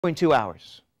2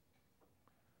 hours.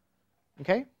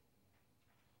 Okay?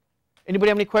 Anybody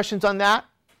have any questions on that?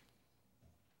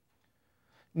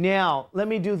 Now, let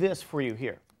me do this for you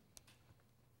here.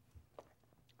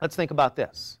 Let's think about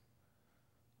this.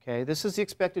 Okay, this is the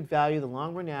expected value, the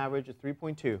long-run average of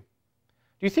 3.2. Do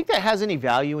you think that has any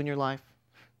value in your life?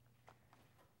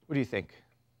 What do you think?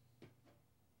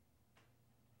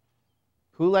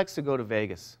 Who likes to go to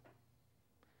Vegas?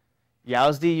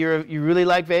 Yazdi, you really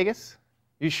like Vegas?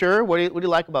 You sure? What do you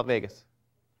like about Vegas?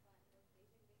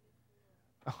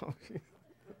 Oh,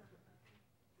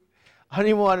 I don't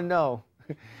even want to know.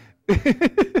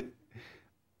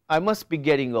 I must be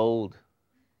getting old.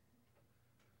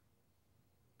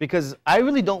 Because I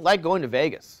really don't like going to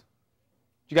Vegas.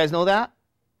 Do you guys know that?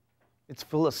 It's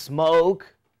full of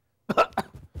smoke,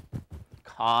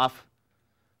 cough.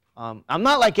 I'm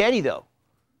not like Eddie, though.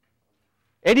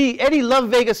 Eddie loved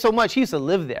Vegas so much, he used to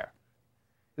live there.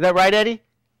 Is that right, Eddie?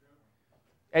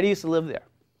 Eddie used to live there.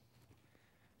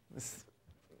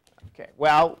 Okay,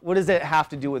 well, what does it have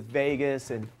to do with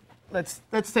Vegas? And let's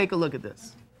take a look at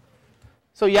this.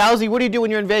 So, Yowzi, what do you do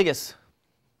when you're in Vegas?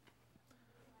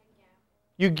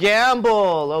 You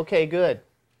gamble. Okay, good.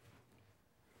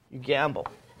 You gamble.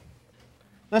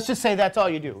 Let's just say that's all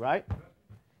you do, right?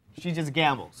 She just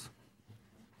gambles.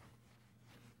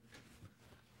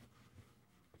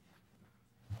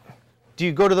 Do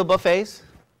you go to the buffets?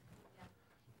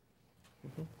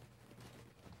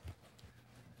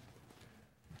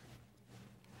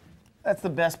 That's the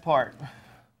best part.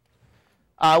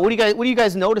 What do you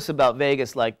guys notice about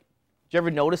Vegas? Like, do you ever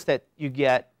notice that you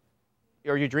get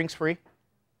your drinks free?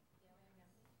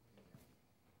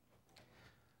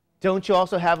 Don't you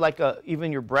also have like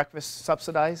even your breakfast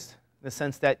subsidized in the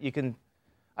sense that you can?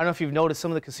 I don't know if you've noticed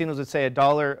some of the casinos would say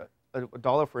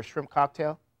 $1 for a shrimp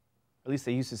cocktail. At least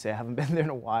they used to say. I haven't been there in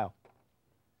a while.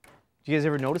 Do you guys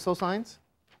ever notice those signs?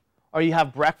 Or you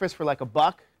have breakfast for like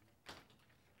 $1.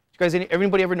 You guys,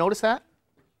 everybody ever notice that?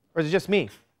 Or is it just me?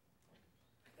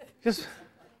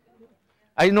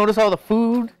 I notice all the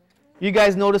food. You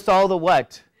guys notice all the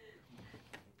what?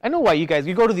 I know why you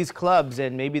go to these clubs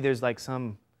and maybe there's like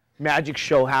some magic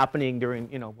show happening during,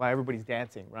 while everybody's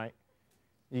dancing, right?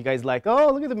 You guys like,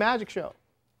 oh, look at the magic show.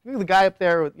 Look at the guy up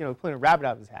there, pulling a rabbit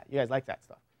out of his hat. You guys like that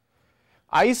stuff.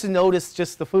 I used to notice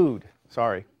just the food.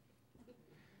 Sorry.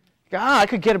 God, I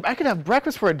could have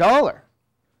breakfast for $1.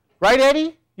 Right,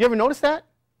 Eddie? You ever notice that?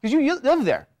 Because you live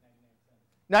there.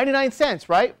 99 cents,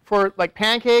 right? For like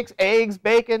pancakes, eggs,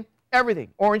 bacon, everything.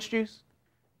 Orange juice.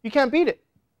 You can't beat it.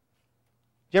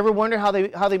 Do you ever wonder how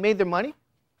they made their money?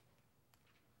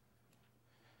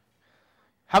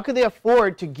 How could they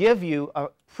afford to give you a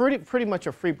pretty much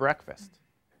a free breakfast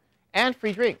and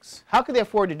free drinks? How could they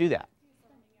afford to do that?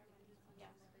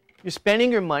 You're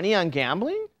spending your money on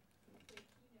gambling?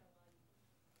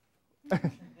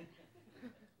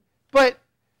 But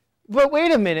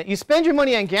wait a minute. You spend your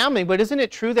money on gambling, but isn't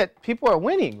it true that people are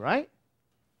winning, right?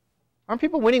 Aren't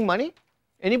people winning money?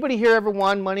 Anybody here ever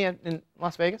won money in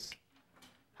Las Vegas?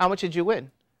 How much did you win?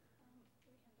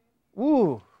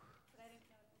 Ooh.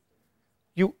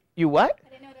 You what? I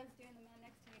didn't know I was doing the man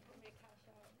next to me for me to cash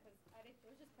out because it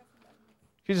was just pressing buttons.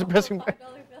 She was just pressing buttons.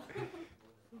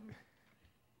 $5 bill.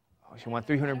 Oh, she won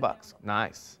 $300.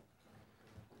 Nice.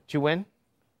 Did you win?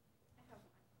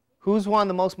 Who's won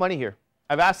the most money here?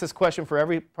 I've asked this question for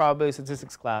every probability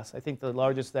statistics class. I think the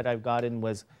largest that I've gotten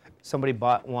was somebody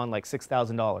won like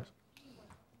 $6,000.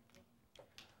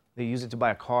 They use it to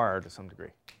buy a car to some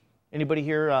degree. Anybody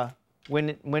here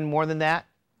win more than that?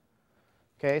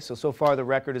 Okay, so far the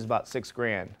record is about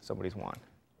 $6,000 somebody's won.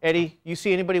 Eddie, you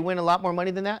see anybody win a lot more money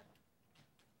than that?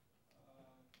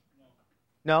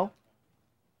 No?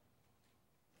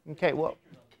 Okay, well,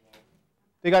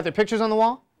 they got their pictures on the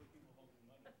wall?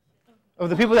 Of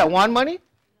the people that won money?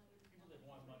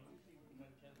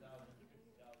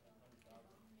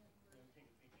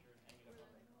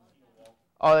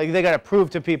 Oh, they got to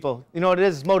prove to people. You know what it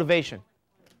is? It's motivation.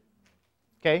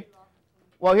 Okay?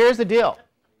 Well, here's the deal.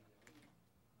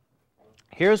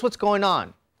 Here's what's going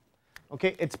on.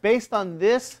 Okay? It's based on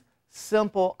this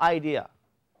simple idea.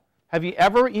 Have you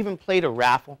ever even played a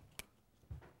raffle?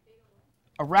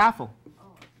 A raffle.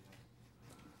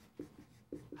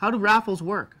 How do raffles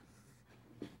work?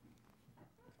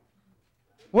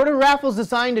 What are raffles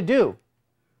designed to do?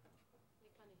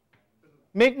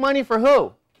 Make money for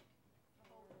who?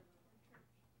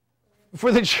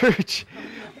 For the church.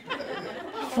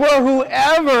 For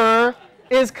whoever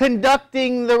is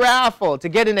conducting the raffle to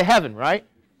get into heaven, right?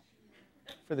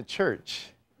 For the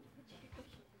church.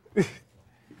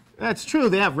 That's true.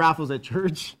 They have raffles at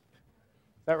church. Is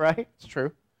that right? It's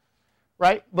true.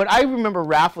 right? But I remember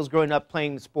raffles growing up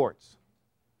playing sports.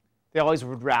 They always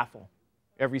would raffle.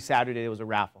 Every Saturday there was a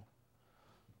raffle.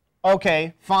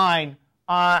 Okay, fine.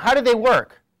 How did they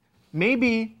work?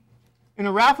 Maybe in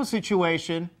a raffle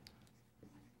situation,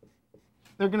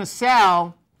 they're going to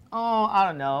sell, oh, I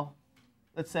don't know,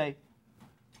 let's say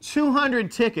 200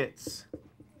 tickets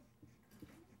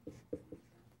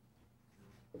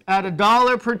at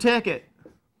 $1 per ticket.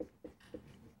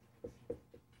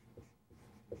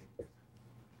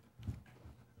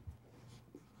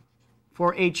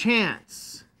 For a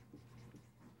chance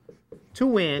to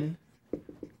win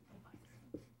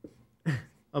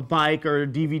a bike or a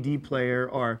DVD player,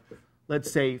 or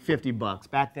let's say $50.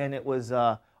 Back then it was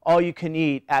all you can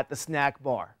eat at the snack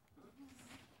bar.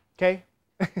 Okay?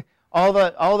 all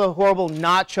the horrible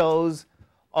nachos,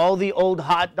 all the old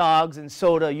hot dogs and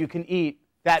soda you can eat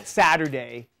that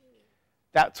Saturday.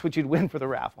 That's what you'd win for the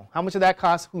raffle. How much did that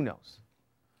cost? Who knows?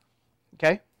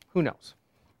 Okay? Who knows?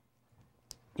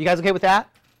 You guys okay with that?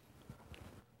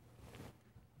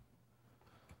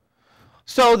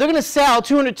 So they're going to sell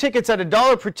 200 tickets at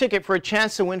 $1 per ticket for a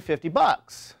chance to win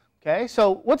 $50. Okay,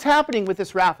 so what's happening with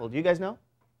this raffle? Do you guys know?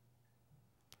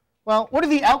 Well, what are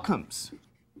the outcomes?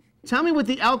 Tell me what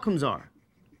the outcomes are.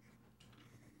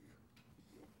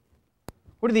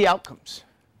 What are the outcomes?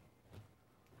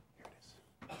 Here it is.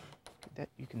 That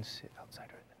you can sit outside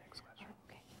or in the next classroom.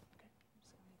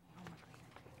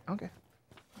 Okay.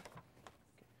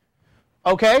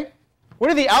 Okay. What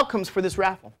are the outcomes for this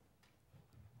raffle?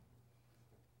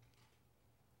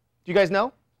 Do you guys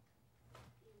know?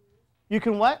 You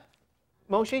can what?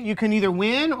 Moshe? You can either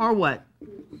win or what?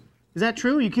 Is that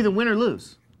true? You can either win or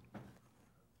lose.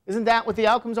 Isn't that what the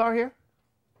outcomes are here?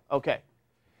 Okay.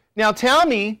 Now tell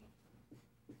me,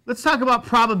 let's talk about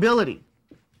probability.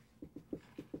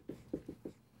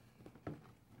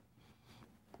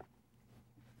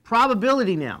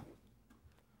 Probability now.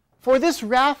 For this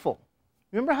raffle,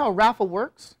 remember how a raffle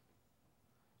works?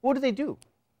 What do they do?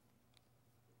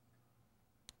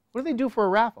 What do they do for a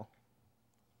raffle?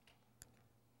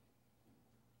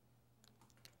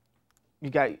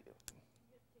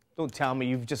 Don't tell me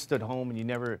you've just stood home and you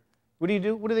never, what do you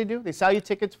do? What do? They sell you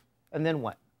tickets and then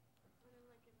what?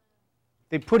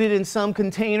 They put it in some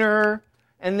container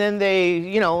and then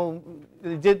they,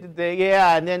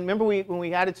 and then remember when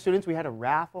we added students, we had a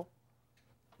raffle?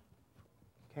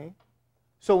 Okay?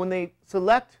 So when they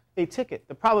select a ticket,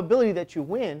 the probability that you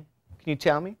win, can you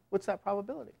tell me? What's that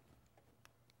probability?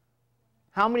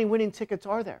 How many winning tickets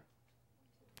are there?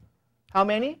 How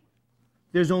many?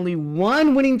 There's only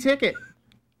one winning ticket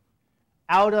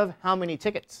out of how many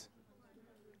tickets?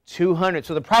 200.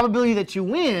 So the probability that you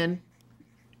win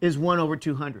is 1 over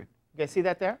 200. You guys see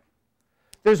that there?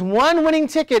 There's one winning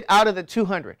ticket out of the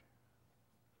 200.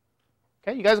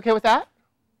 Okay, you guys okay with that?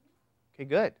 Okay,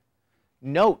 good.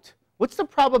 Note, what's the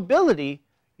probability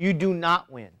you do not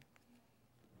win?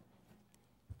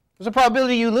 What's the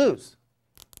probability you lose?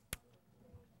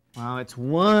 Well, it's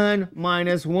 1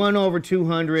 minus 1 over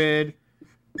 200.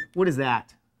 What is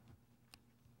that?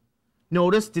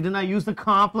 Notice, didn't I use the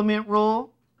complement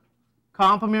rule?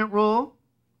 Complement rule.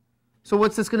 So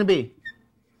what's this going to be?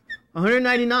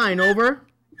 199 over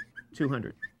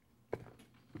 200.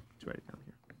 Let's write it down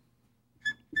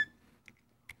here.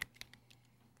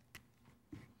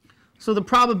 So the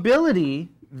probability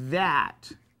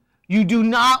that you do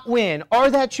not win or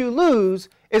that you lose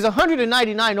is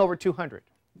 199 over 200.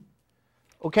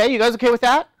 Okay, you guys okay with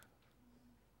that?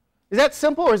 Is that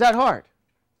simple or is that hard?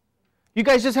 You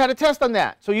guys just had a test on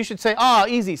that, so you should say,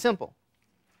 easy, simple.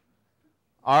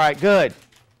 All right, good.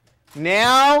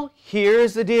 Now,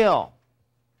 here's the deal.